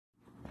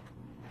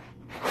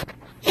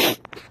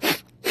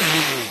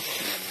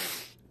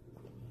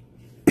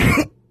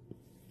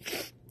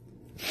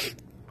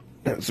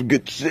got some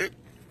good shit.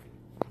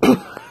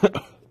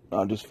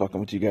 I'm just fucking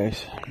with you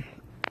guys.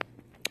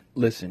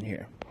 Listen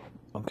here,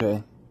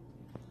 okay?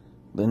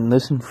 Then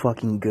listen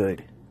fucking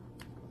good.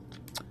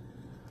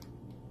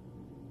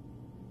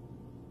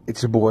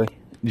 It's your boy,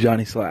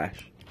 Johnny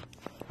Slash.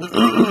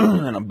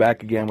 And I'm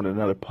back again with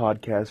another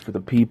podcast for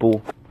the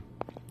people,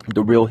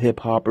 the real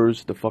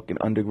hip-hoppers, the fucking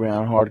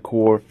underground,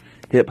 hardcore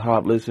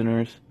hip-hop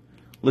listeners.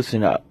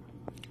 Listen up,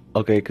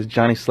 okay? Because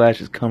Johnny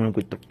Slash is coming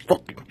with the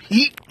fucking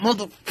heat,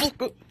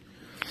 motherfucker.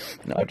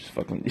 No, I'm just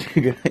fucking with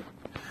you guys.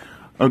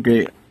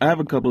 Okay, I have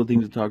a couple of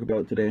things to talk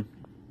about today.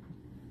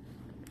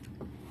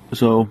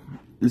 So,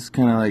 this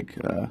kind of like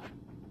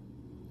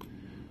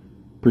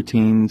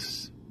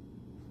pertains.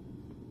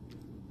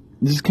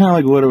 This is kind of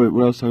like what I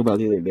was talking about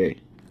the other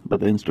day, about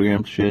the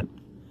Instagram shit.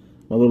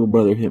 My little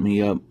brother hit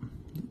me up.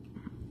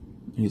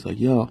 He's like,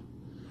 yo,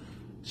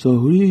 so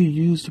who do you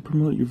use to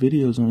promote your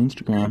videos on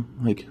Instagram?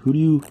 Like,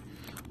 I'm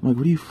like,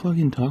 what are you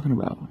fucking talking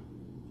about?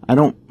 I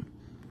don't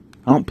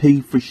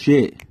pay for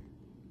shit.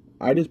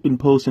 I just been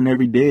posting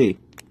every day.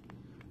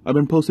 I've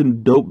been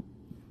posting dope.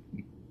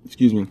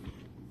 Excuse me.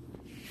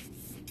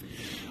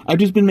 I've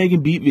just been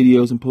making beat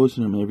videos and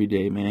posting them every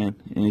day, man.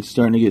 And it's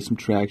starting to get some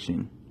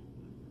traction.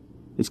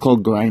 It's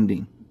called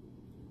grinding.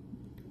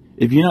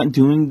 If you're not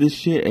doing this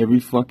shit every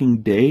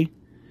fucking day,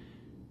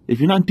 if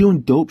you're not doing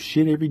dope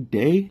shit every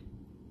day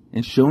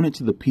and showing it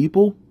to the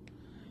people,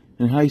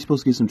 then how are you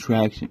supposed to get some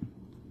traction?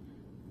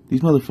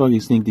 These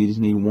motherfuckers think they just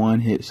need one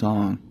hit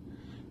song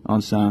on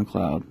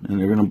SoundCloud and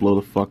they're gonna blow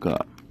the fuck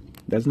up.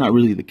 That's not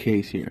really the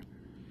case here.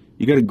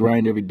 You gotta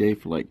grind every day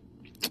for like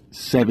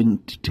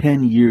 7 to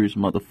 10 years,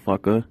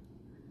 motherfucker.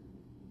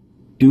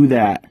 Do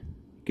that.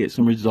 Get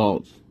some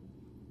results.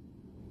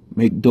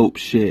 Make dope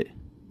shit.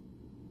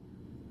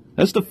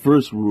 That's the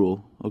first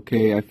rule,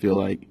 okay, I feel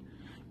like.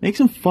 Make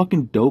some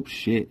fucking dope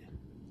shit.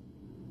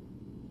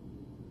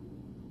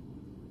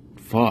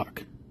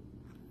 Fuck.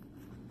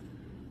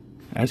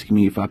 Asking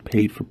me if I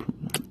paid for...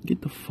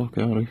 Get the fuck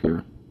out of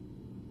here.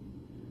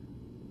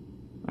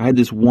 I had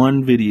this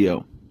one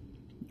video,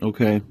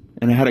 okay?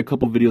 And I had a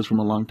couple videos from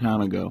a long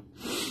time ago.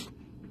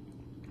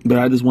 But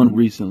I had this one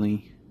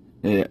recently.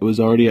 It was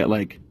already at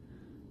like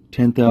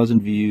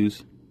 10,000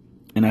 views.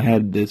 And I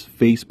had this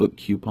Facebook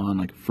coupon,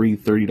 like free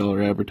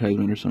 $30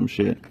 advertisement or some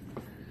shit.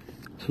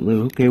 So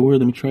like, okay,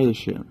 let me try this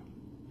shit. And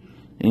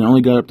it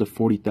only got up to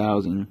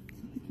 40,000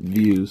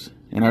 views.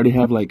 And I already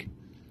have like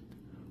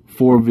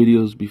 4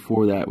 videos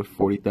before that with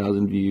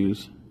 40,000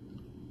 views.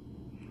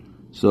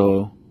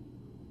 So,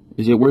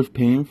 is it worth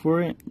paying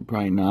for it?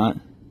 Probably not.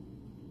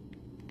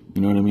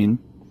 You know what I mean?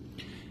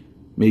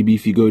 Maybe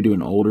if you go to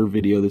an older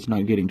video that's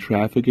not getting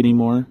traffic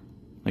anymore,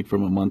 like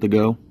from a month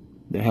ago,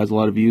 that has a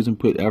lot of views and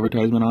put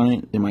advertisement on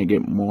it, they might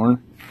get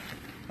more.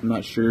 I'm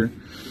not sure.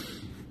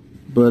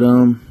 But,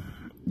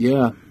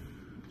 yeah.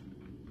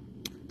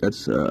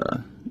 That's,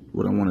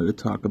 what I wanted to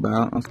talk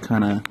about. I was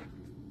kind of,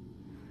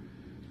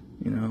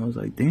 I was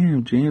like,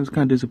 damn, James,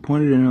 kind of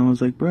disappointed. And I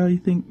was like, bro, you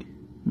think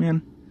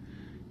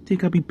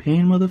I be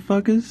paying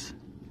motherfuckers?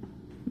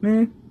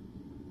 Man,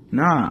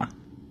 nah.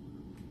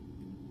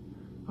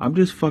 I'm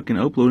just fucking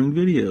uploading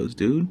videos,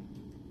 dude.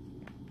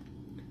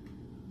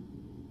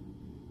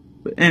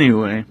 But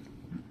anyway,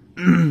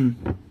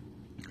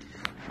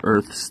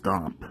 Earth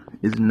Stomp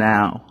is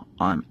now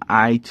on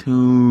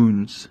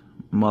iTunes,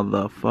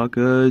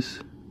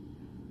 motherfuckers.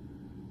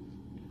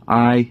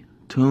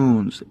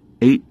 iTunes,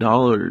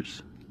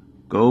 $8.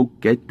 Go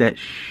get that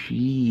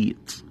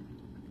shit.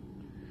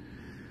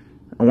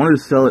 I wanted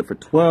to sell it for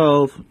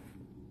 $12,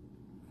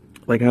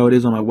 like how it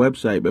is on my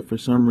website, but for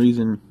some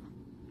reason,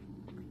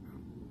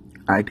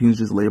 iTunes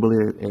just labeled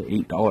it at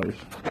 $8.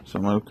 So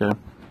I'm like, okay.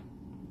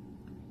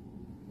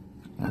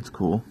 That's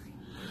cool.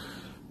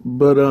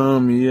 But,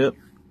 yep.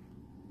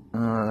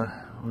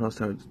 What else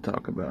do I have to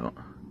talk about?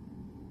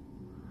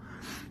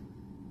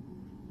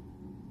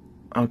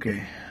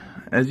 Okay.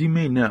 As you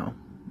may know,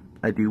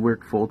 I do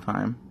work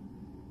full-time.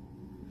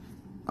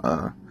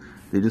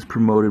 They just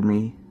promoted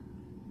me.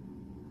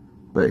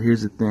 But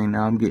here's the thing.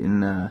 Now I'm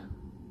getting,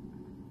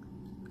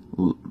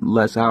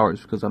 less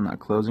hours because I'm not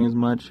closing as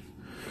much.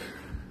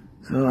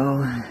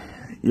 So,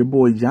 your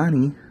boy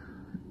Johnny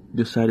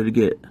decided to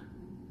get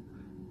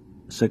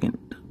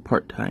second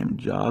part-time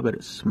job at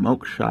a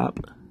smoke shop.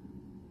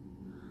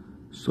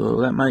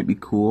 So that might be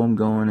cool. I'm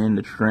going in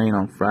to train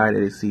on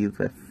Friday to see if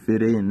I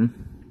fit in.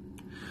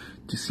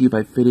 To see if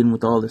I fit in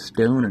with all the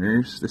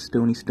stoners, the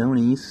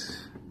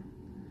stonies.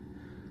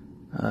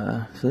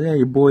 So yeah,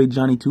 your boy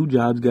Johnny Two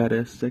Jobs got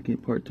a second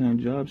part-time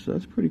job, so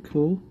that's pretty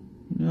cool.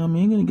 You know what I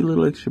mean? Gonna get a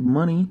little extra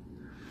money.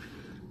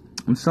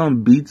 I'm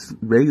selling beats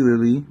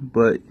regularly,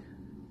 but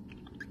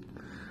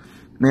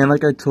man,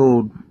 like I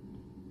told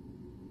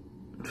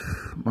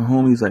my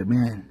homies, like,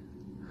 man,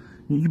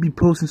 you be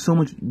posting so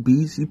much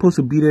beats. You post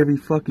a beat every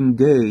fucking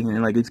day,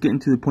 and like it's getting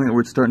to the point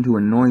where it's starting to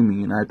annoy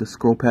me, and I have to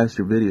scroll past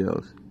your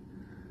videos.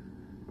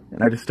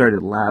 And I just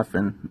started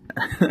laughing.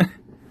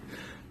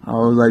 I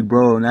was like,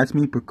 bro, and that's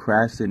me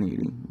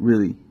procrastinating.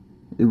 Really,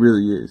 it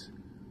really is.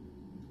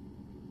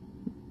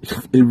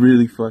 It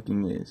really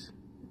fucking is.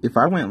 if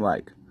I went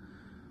like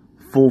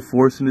full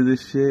force into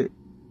this shit,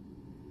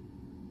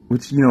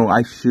 which, you know,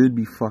 I should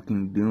be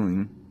fucking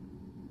doing,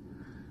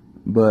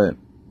 but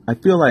I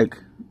feel like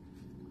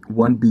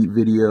 1 beat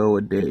video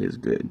a day is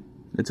good.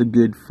 It's a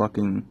good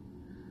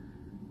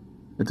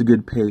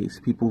pace.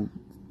 People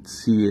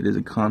see it as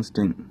a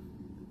constant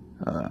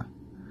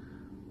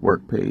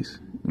work pace.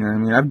 You know what I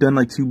mean? I've done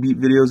like 2 beat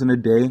videos in a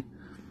day.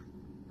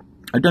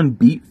 I've done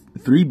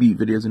 3 beat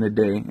videos in a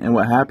day, and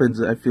what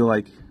happens, I feel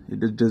like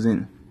it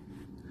doesn't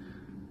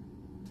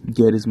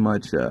get as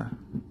much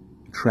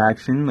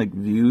traction, like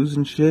views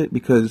and shit,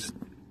 because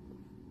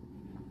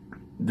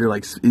they're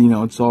like, you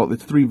know, it's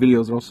 3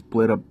 videos, they're all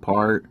split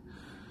apart.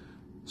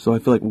 So I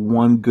feel like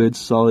 1 good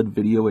solid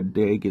video a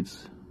day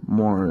gets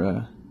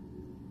more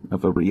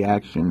of a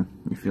reaction.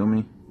 You feel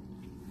me?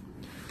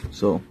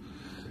 So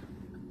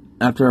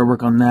after I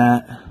work on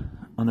that,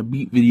 on a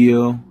beat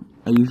video,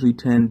 I usually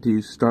tend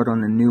to start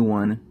on a new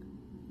one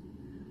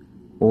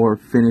or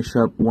finish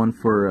up one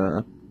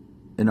for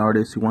an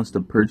artist who wants to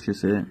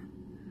purchase it.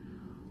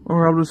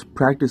 Or I'll just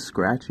practice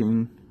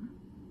scratching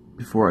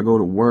before I go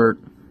to work.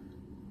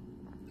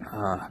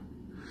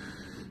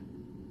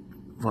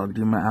 Fuck,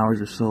 dude, my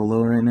hours are so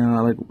low right now.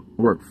 I like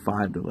work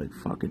 5 to like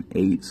fucking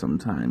 8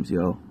 sometimes,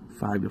 yo.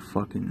 5 to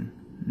fucking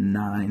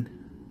 9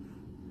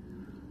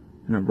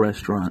 in a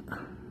restaurant.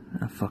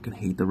 I fucking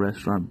hate the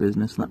restaurant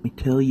business, let me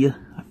tell you.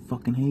 I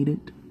fucking hate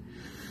it.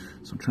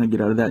 So I'm trying to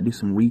get out of that, do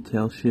some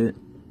retail shit.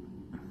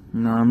 You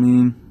know what I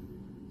mean?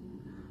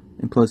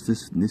 And plus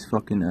this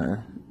fucking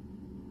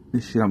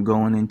this shit I'm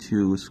going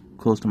into is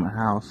close to my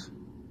house.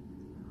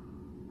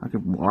 I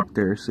could walk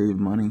there, save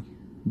money.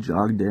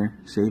 Jog there,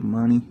 save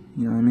money.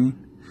 You know what I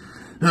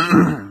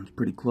mean? It's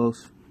pretty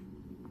close.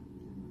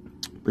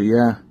 But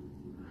yeah.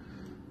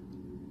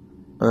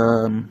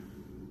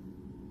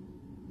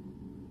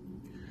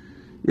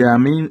 Yeah, I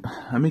mean,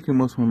 I'm making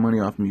most of my money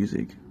off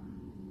music,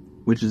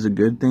 which is a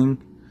good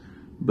thing,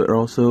 but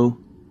also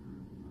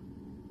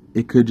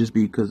it could just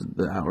be because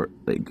the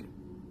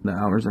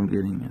hours I'm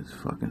getting is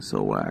fucking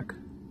so whack.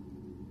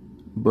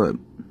 But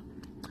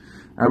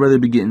I'd rather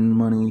be getting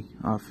money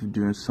off of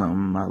doing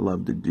something I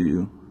love to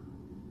do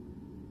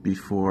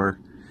before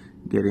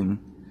getting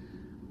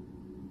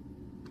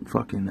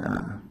fucking,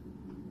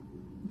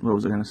 what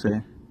was I gonna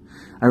say?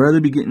 I'd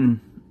rather be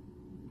getting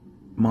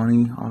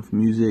money off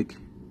music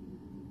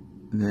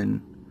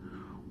than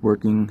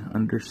working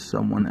under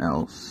someone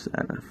else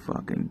at a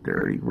fucking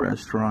dirty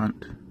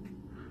restaurant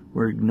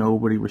where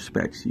nobody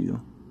respects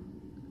you.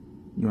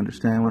 You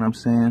understand what I'm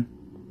saying?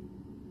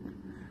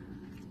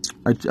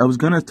 I was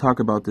gonna talk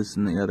about this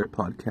in the other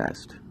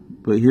podcast,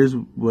 but here's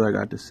what I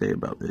got to say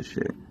about this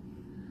shit.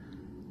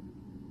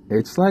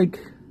 It's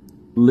like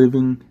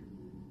living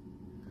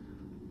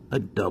a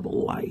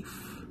double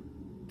life.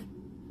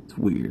 It's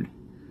weird.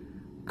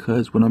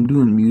 Cause when I'm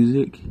doing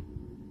music,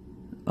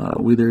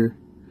 whether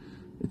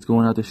it's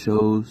going out to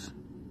shows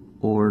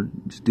or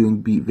just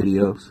doing beat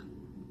videos,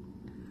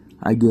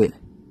 I get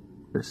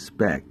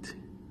respect.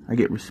 I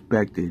get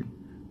respected.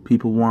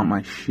 People want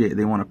my shit.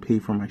 They want to pay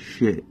for my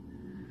shit.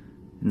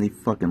 And they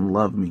fucking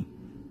love me.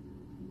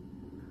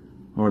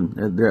 Or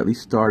they're at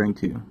least starting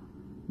to.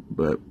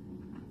 But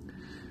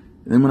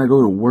then when I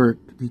go to work,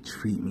 they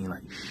treat me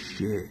like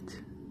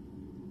shit.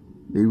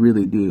 They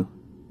really do.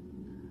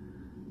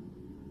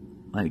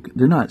 Like,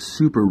 they're not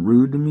super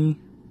rude to me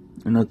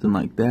or nothing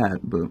like that,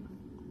 but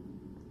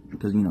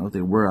because, you know, if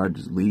they were, I'd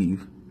just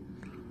leave.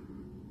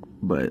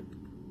 But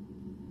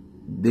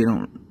they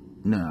don't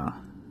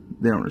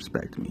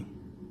respect me.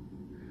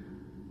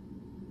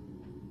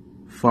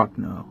 Fuck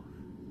no.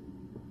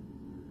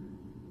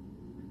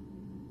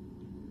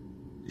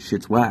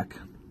 Shit's whack.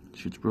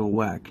 Shit's real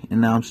whack.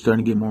 And now I'm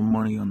starting to get more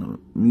money on the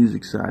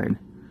music side.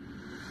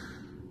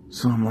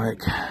 So I'm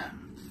like,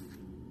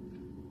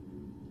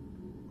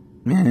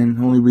 man,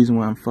 the only reason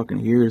why I'm fucking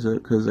here is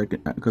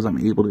because I'm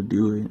able to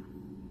do it.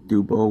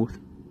 Do both.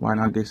 Why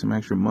not get some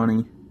extra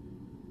money?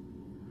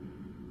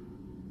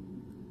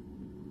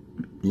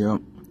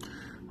 Yep.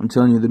 I'm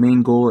telling you, the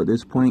main goal at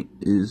this point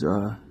is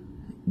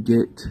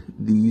get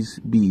these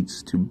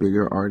beats to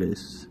bigger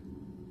artists.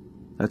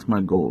 That's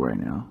my goal right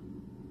now.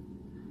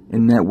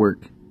 And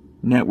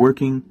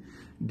networking,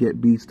 get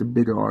beats to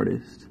bigger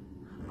artists.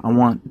 I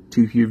want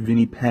to hear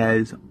Vinny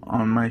Paz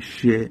on my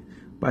shit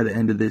by the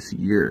end of this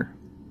year.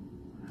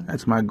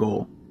 That's my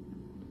goal.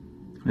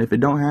 And if it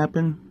don't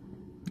happen,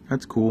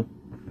 that's cool.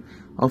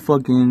 I'll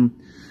fucking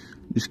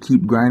just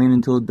keep grinding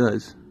until it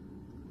does.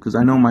 Because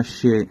I know my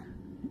shit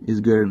is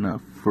good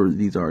enough for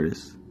these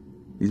artists.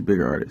 These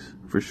bigger artists.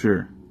 For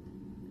sure.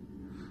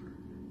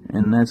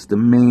 And that's the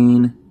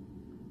main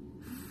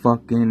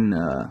fucking,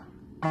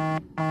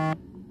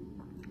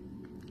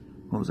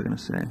 what was I gonna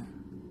say?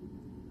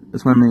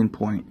 That's my main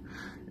point.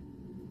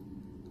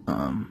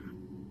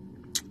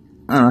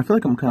 I don't know, I feel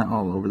like I'm kind of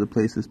all over the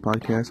place this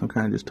podcast. I'm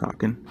kind of just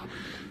talking.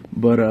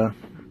 But,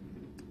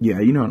 yeah,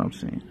 you know what I'm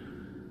saying.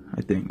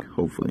 I think,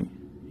 hopefully.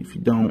 If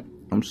you don't,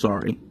 I'm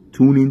sorry.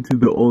 Tune into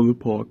the other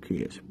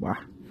podcast. Wow.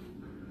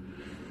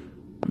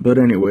 But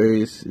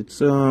anyways,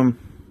 it's,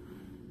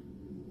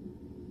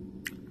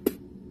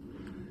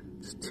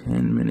 It's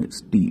 10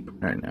 minutes deep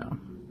right now.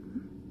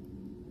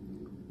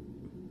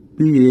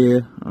 But yeah,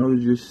 I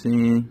was just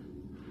saying,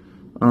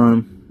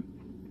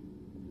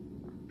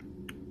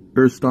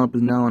 Earth Stomp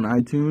is now on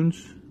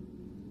iTunes.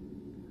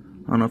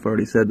 I don't know if I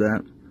already said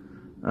that.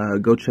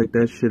 Go check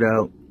that shit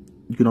out.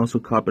 You can also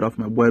cop it off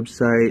my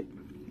website,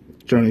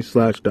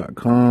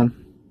 JohnnySlash.com.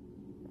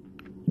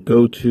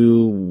 Go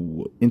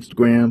to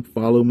Instagram,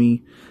 follow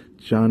me,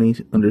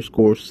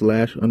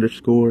 Johnny_slash_.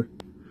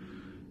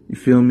 You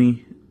feel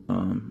me?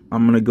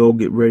 I'm gonna go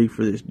get ready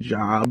for this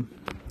job.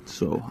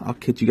 So I'll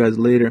catch you guys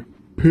later.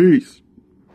 Peace.